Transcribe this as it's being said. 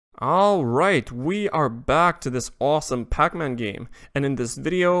Alright, we are back to this awesome Pac-Man game, and in this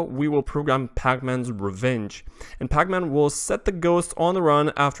video we will program Pac-Man's Revenge, and Pac-Man will set the ghost on the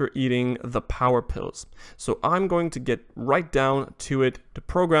run after eating the power pills. So I'm going to get right down to it to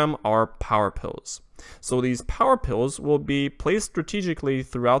program our power pills. So these power pills will be placed strategically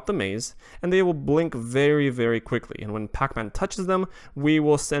throughout the maze, and they will blink very quickly, and when Pac-Man touches them, we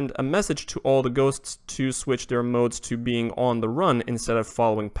will send a message to all the ghosts to switch their modes to being on the run instead of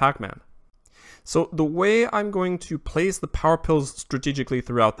following Pac-Man. So the way I'm going to place the power pills strategically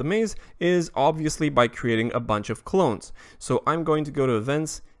throughout the maze is obviously by creating a bunch of clones. So I'm going to go to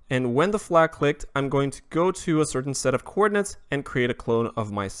events, and when the flag clicked, I'm going to go to a certain set of coordinates and create a clone of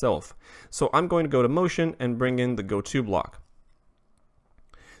myself. So I'm going to go to motion and bring in the go-to block.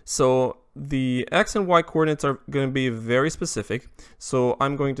 So the X and Y coordinates are going to be very specific. So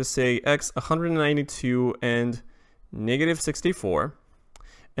I'm going to say X 192 and -64.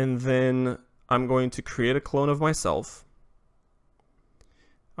 And then I'm going to create a clone of myself.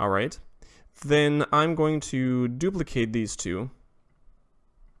 All right. Then I'm going to duplicate these two.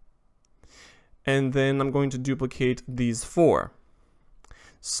 And then I'm going to duplicate these four.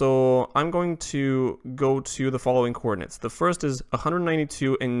 So I'm going to go to the following coordinates. The first is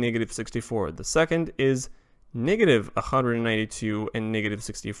 192 and -64. The second is -192 and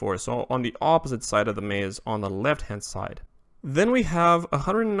 -64. So on the opposite side of the maze, on the left-hand side. Then we have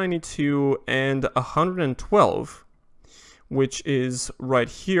 192 and 112, which is right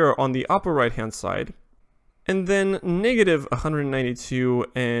here on the upper right-hand side. And then -192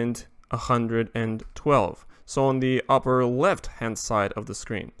 and 112, so on the upper left hand side of the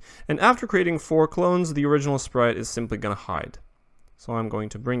screen. And after creating 4 clones, the original sprite is simply going to hide. So I'm going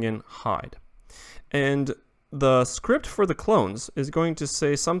to bring in hide. And the script for the clones is going to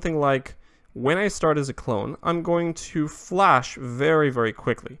say something like, when I start as a clone, I'm going to flash very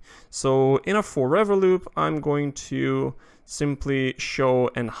quickly. So in a forever loop, I'm going to simply show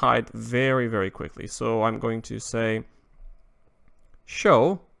and hide very quickly. So I'm going to say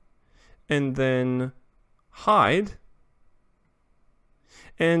show, and then hide,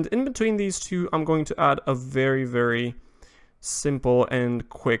 and in between these two I'm going to add a very simple and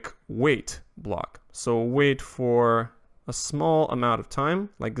quick wait block. So wait for a small amount of time,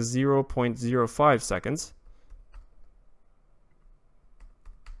 like 0.05 seconds.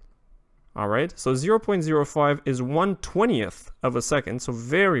 Alright, so 0.05 is 1/20th of a second, so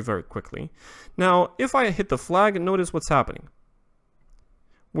very quickly. Now if I hit the flag, notice what's happening.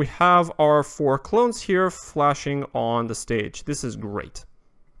 We have our 4 clones here flashing on the stage. This is great.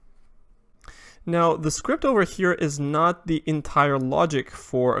 Now, the script over here is not the entire logic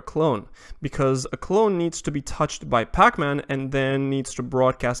for a clone, because a clone needs to be touched by Pac-Man and then needs to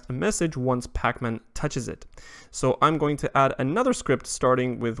broadcast a message once Pac-Man touches it. So I'm going to add another script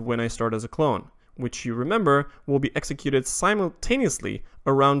starting with when I start as a clone, which you remember will be executed simultaneously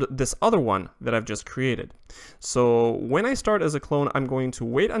around this other one that I've just created. So when I start as a clone, I'm going to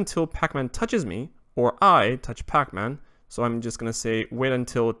wait until Pac-Man touches me, or I touch Pac-Man. So I'm just going to say wait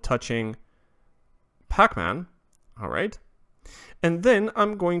until touching Pac-Man. All right. And then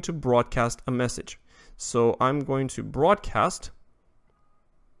I'm going to broadcast a message. So I'm going to broadcast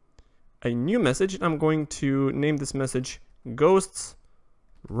a new message, and I'm going to name this message Ghosts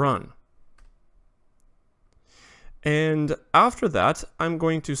Run. And after that, I'm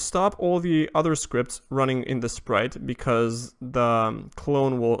going to stop all the other scripts running in the sprite because the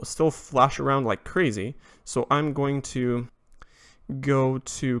clone will still flash around like crazy. So I'm going to go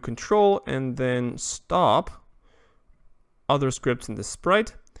to control and then stop other scripts in the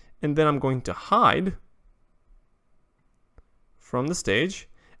sprite. And then I'm going to hide from the stage.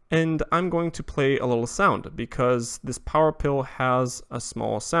 And I'm going to play a little sound because this power pill has a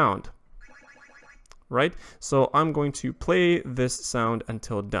small sound. Right? So I'm going to play this sound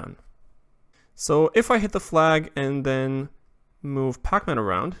until done. So if I hit the flag and then move Pac-Man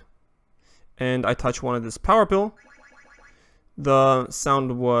around, and I touch one of this power pill, the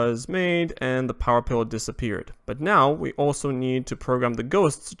sound was made and the power pill disappeared. But now we also need to program the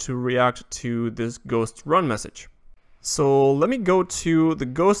ghosts to react to this ghost run message. So let me go to the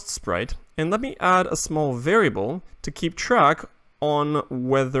ghost sprite and let me add a small variable to keep track on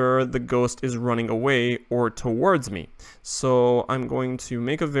whether the ghost is running away or towards me. So I'm going to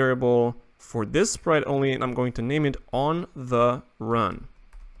make a variable for this sprite only, and I'm going to name it on the run.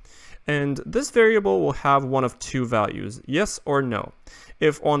 And this variable will have one of 2 values, yes or no.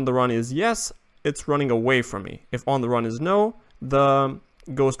 If on the run is yes, it's running away from me. If on the run is no, the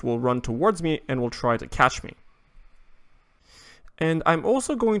ghost will run towards me and will try to catch me. And I'm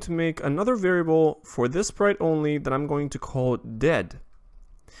also going to make another variable for this sprite only that I'm going to call dead.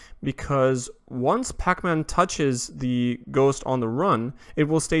 because once Pac-Man touches the ghost on the run, it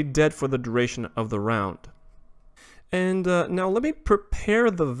will stay dead for the duration of the round. And now let me prepare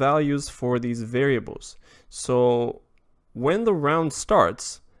the values for these variables. So when the round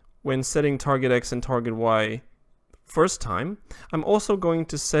starts, when setting target X and target Y first time, I'm also going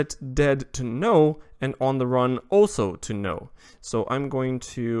to set dead to no and on the run also to no. So I'm going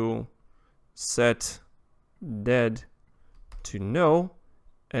to set dead to no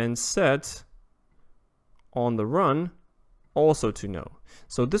and set on the run also to no.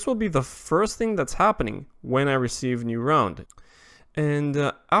 So this will be the first thing that's happening when I receive new round.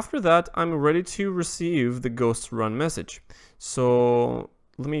 And after that, I'm ready to receive the ghost run message. So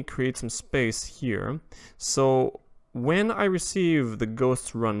let me create some space here. So when I receive the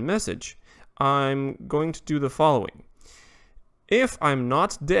ghost run message, I'm going to do the following. If I'm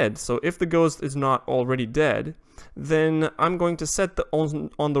not dead, so if the ghost is not already dead, then I'm going to set the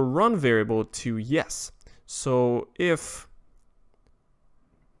on the run variable to yes. So if,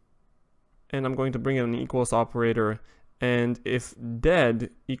 and I'm going to bring in an equals operator, and if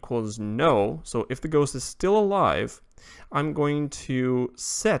dead equals no, so if the ghost is still alive, I'm going to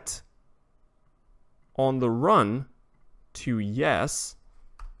set on the run to yes,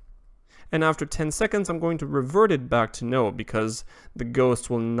 and after 10 seconds I'm going to revert it back to no, because the ghost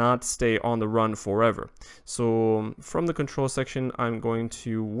will not stay on the run forever. So from the control section, I'm going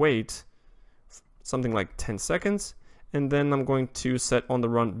to wait something like 10 seconds, and then I'm going to set on the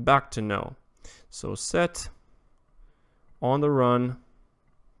run back to no. So set on the run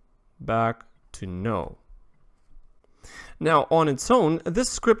back to no. Now, on its own, this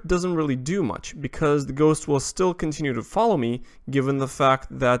script doesn't really do much, because the ghost will still continue to follow me, given the fact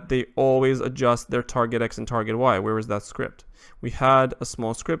that they always adjust their target X and target Y. Where is that script? We had a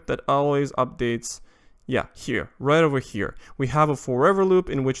small script that always updates, yeah, here, right over here. We have a forever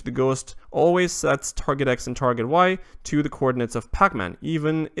loop in which the ghost always sets target X and target Y to the coordinates of Pac-Man,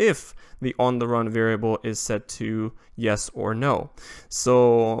 even if the on the run variable is set to yes or no.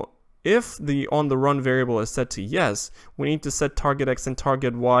 So if the on the run variable is set to yes, we need to set target X and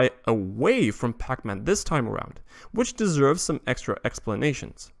target Y away from Pac-Man this time around, which deserves some extra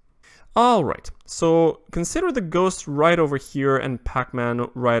explanations. Alright, so consider the ghost right over here and Pac-Man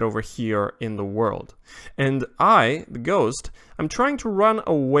right over here in the world. And I, the ghost, I'm trying to run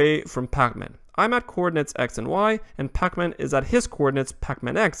away from Pac-Man. I'm at coordinates X and Y, and Pac-Man is at his coordinates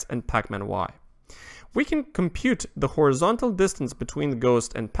Pac-Man X and Pac-Man Y. We can compute the horizontal distance between the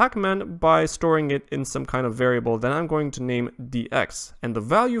ghost and Pac-Man by storing it in some kind of variable that I'm going to name dx. And the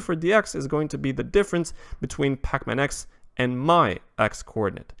value for dx is going to be the difference between Pac-Man X and my X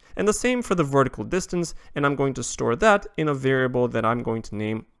coordinate. And the same for the vertical distance, and I'm going to store that in a variable that I'm going to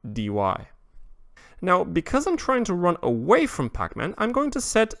name dy. Now, because I'm trying to run away from Pac-Man, I'm going to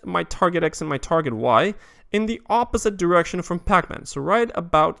set my target X and my target Y in the opposite direction from Pac-Man, so right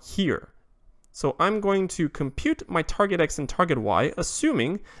about here. So I'm going to compute my target X and target Y,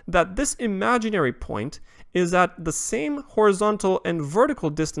 assuming that this imaginary point is at the same horizontal and vertical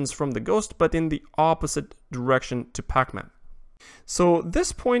distance from the ghost, but in the opposite direction to Pac-Man. So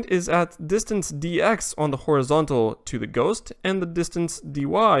this point is at distance dx on the horizontal to the ghost and the distance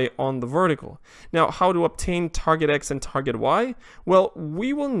dy on the vertical. Now, how to obtain target X and target Y? Well,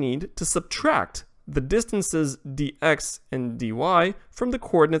 we will need to subtract the distances dx and dy from the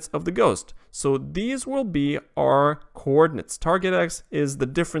coordinates of the ghost. So these will be our coordinates. Target X is the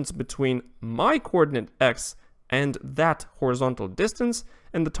difference between my coordinate X and that horizontal distance,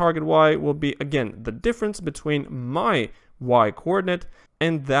 and the target Y will be, again, the difference between my Y coordinate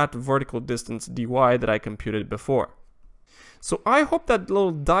and that vertical distance dy that I computed before. So I hope that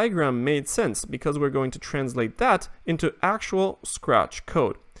little diagram made sense, because we're going to translate that into actual Scratch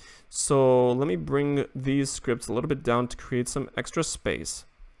code. So let me bring these scripts a little bit down to create some extra space.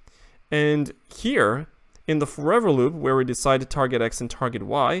 And here, in the forever loop where we decide to target X and target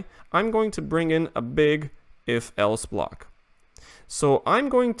Y, I'm going to bring in a big if-else block. So I'm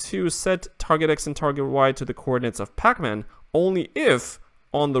going to set target X and target Y to the coordinates of Pac-Man only if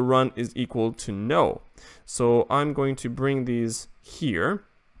on the run is equal to no. So I'm going to bring these here,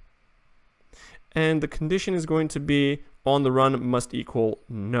 and the condition is going to be on the run must equal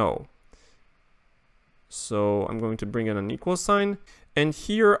no. So I'm going to bring in an equal sign, and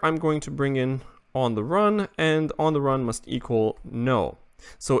here I'm going to bring in on the run, and on the run must equal no.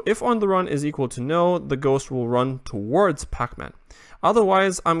 So if on the run is equal to no, the ghost will run towards Pac-Man.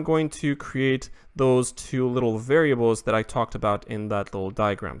 Otherwise, I'm going to create those two little variables that I talked about in that little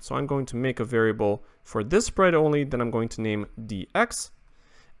diagram. So I'm going to make a variable for this sprite only that I'm going to name dx,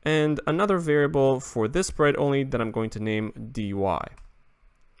 and another variable for this sprite only that I'm going to name dy.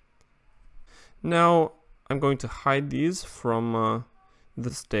 Now I'm going to hide these from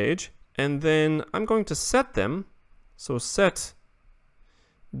the stage, and then I'm going to set them. So set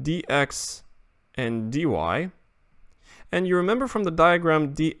dx and dy. And you remember from the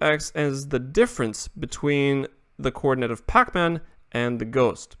diagram, dx as the difference between the coordinate of Pac-Man and the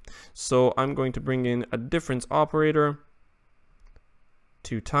ghost. So I'm going to bring in a difference operator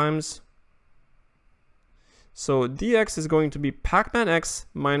 2 times. So dx is going to be Pac-Man x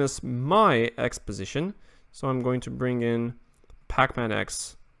minus my x position. So I'm going to bring in Pac-Man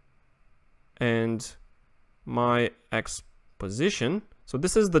x and my x position. So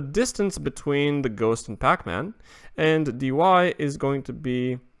this is the distance between the ghost and Pac-Man, and dy is going to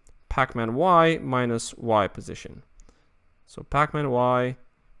be Pac-Man y minus y position. So Pac-Man y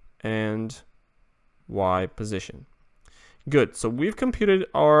and y position. Good, so we've computed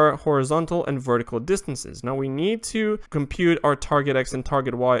our horizontal and vertical distances. Now we need to compute our target x and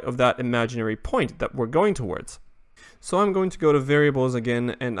target y of that imaginary point that we're going towards. So I'm going to go to variables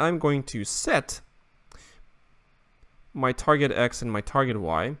again, and I'm going to set my target x and my target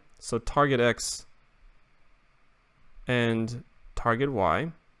y. So target x and target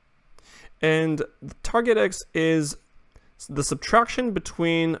y. And the target x is the subtraction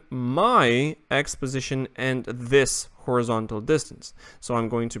between my x position and this horizontal distance. So I'm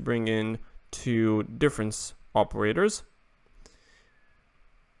going to bring in 2 difference operators.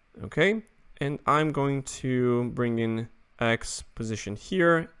 Okay, and I'm going to bring in x position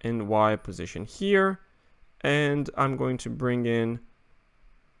here and y position here. And I'm going to bring in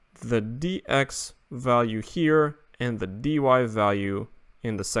the dx value here and the dy value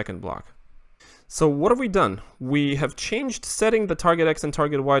in the second block. So what have we done? We have changed setting the target x and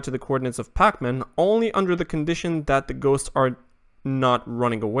target y to the coordinates of Pac-Man only under the condition that the ghosts are not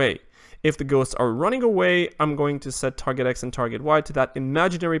running away. If the ghosts are running away, I'm going to set target x and target y to that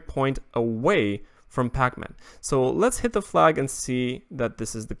imaginary point away from Pac-Man. So let's hit the flag and see that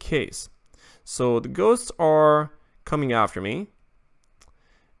this is the case. So the ghosts are coming after me,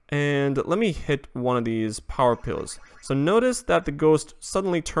 and let me hit one of these power pills. So notice that the ghost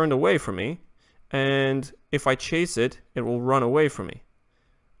suddenly turned away from me, and if I chase it, it will run away from me.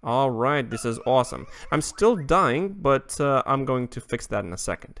 All right, this is awesome. I'm still dying, but I'm going to fix that in a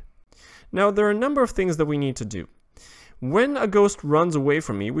second. Now, there are a number of things that we need to do. When a ghost runs away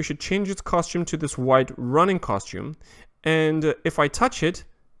from me, we should change its costume to this white running costume, and if I touch it,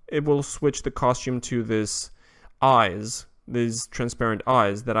 it will switch the costume to this eyes, these transparent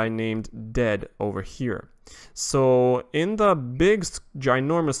eyes that I named dead over here. So in the big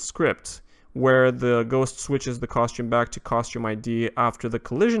ginormous script where the ghost switches the costume back to costume ID after the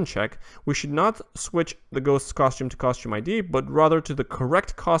collision check, we should not switch the ghost's costume to costume ID, but rather to the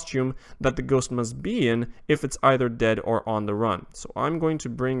correct costume that the ghost must be in if it's either dead or on the run. So I'm going to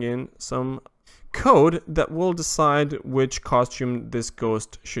bring in some code that will decide which costume this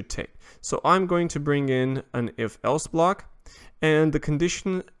ghost should take. So I'm going to bring in an if-else block, and the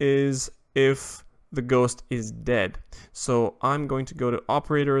condition is if the ghost is dead. So I'm going to go to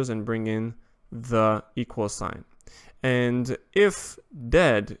operators and bring in the equal sign. And if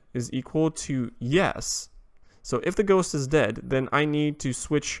dead is equal to yes, so if the ghost is dead, then I need to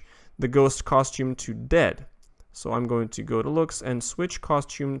switch the ghost costume to dead. So I'm going to go to looks and switch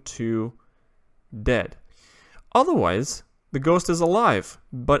costume to dead. Otherwise, the ghost is alive,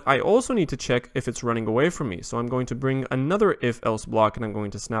 but I also need to check if it's running away from me. So I'm going to bring another if-else block, and I'm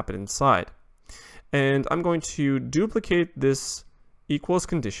going to snap it inside. And I'm going to duplicate this equals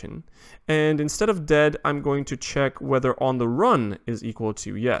condition, and instead of dead, I'm going to check whether on the run is equal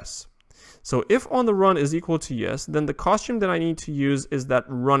to yes. So if on the run is equal to yes, then the costume that I need to use is that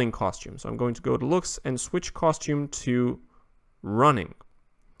running costume. So I'm going to go to looks and switch costume to running.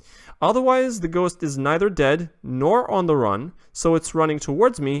 Otherwise, the ghost is neither dead nor on the run, so it's running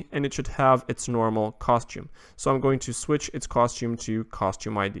towards me, and it should have its normal costume. So I'm going to switch its costume to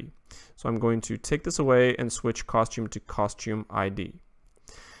costume ID. So I'm going to take this away and switch costume to costume ID.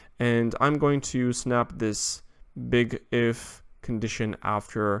 And I'm going to snap this big if condition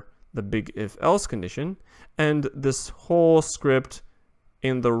after the big if else condition, and this whole script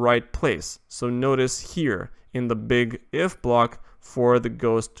in the right place. So notice here in the big if block for the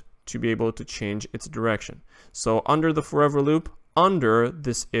ghost to be able to change its direction. So under the forever loop, under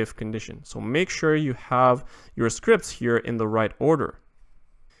this if condition. So make sure you have your scripts here in the right order.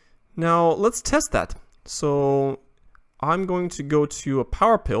 Now let's test that. So I'm going to go to a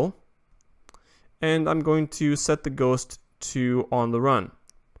power pill, and I'm going to set the ghost to on the run.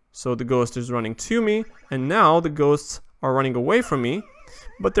 So the ghost is running to me, and now the ghosts are running away from me,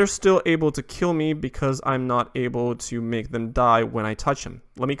 but they're still able to kill me because I'm not able to make them die when I touch them.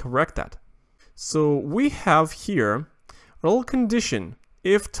 Let me correct that. So we have here a little condition,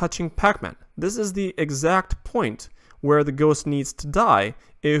 if touching Pac-Man. This is the exact point where the ghost needs to die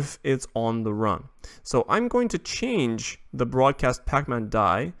if it's on the run. So I'm going to change the broadcast Pac-Man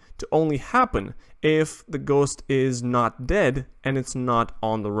die to only happen if the ghost is not dead and it's not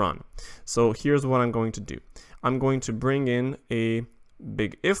on the run. So here's what I'm going to do. I'm going to bring in a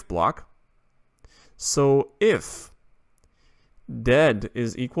big if block. So if dead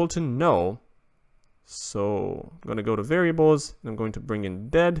is equal to no, so I'm going to go to variables and I'm going to bring in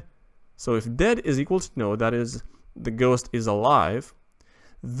dead. So if dead is equal to no, that is the ghost is alive,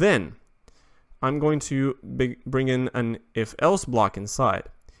 then I'm going to bring in an if else block inside.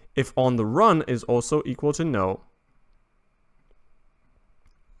 If on the run is also equal to no,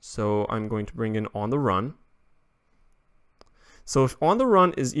 so I'm going to bring in on the run. So if on the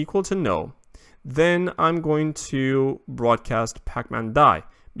run is equal to no, then I'm going to broadcast Pac-Man die,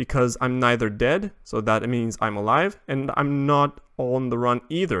 because I'm neither dead, so that means I'm alive, and I'm not on the run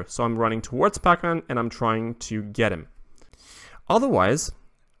either, so I'm running towards Pac-Man and I'm trying to get him. Otherwise,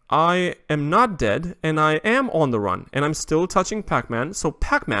 I am not dead and I am on the run and I'm still touching Pac-Man, so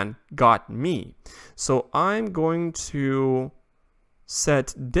Pac-Man got me. So I'm going to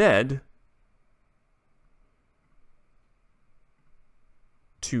set dead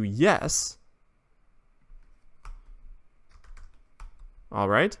to yes. All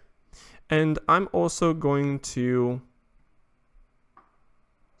right. And I'm also going to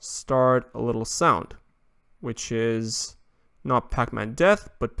start a little sound, which is not Pac-Man death,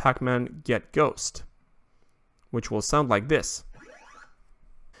 but Pac-Man get ghost, which will sound like this.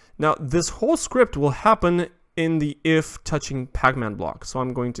 Now, this whole script will happen in the if touching Pac-Man block, so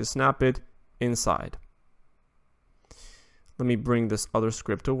I'm going to snap it inside. Let me bring this other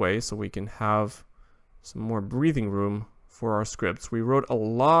script away so we can have some more breathing room for our scripts. We wrote a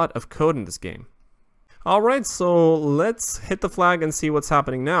lot of code in this game. Alright, so let's hit the flag and see what's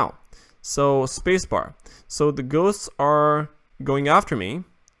happening now. So, spacebar. So the ghosts are going after me,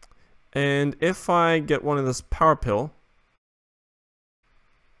 and if I get one of this power pill,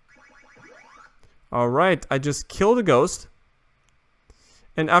 alright, I just killed a ghost,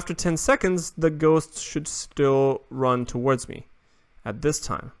 and after 10 seconds, the ghost should still run towards me at this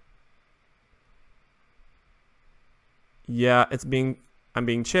time. Yeah, I'm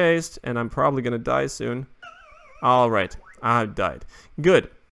being chased, and I'm probably gonna die soon. Alright, I've died. Good.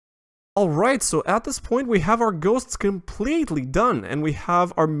 Alright, so at this point we have our ghosts completely done, and we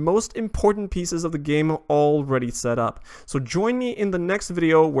have our most important pieces of the game already set up. So join me in the next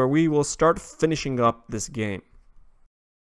video where we will start finishing up this game.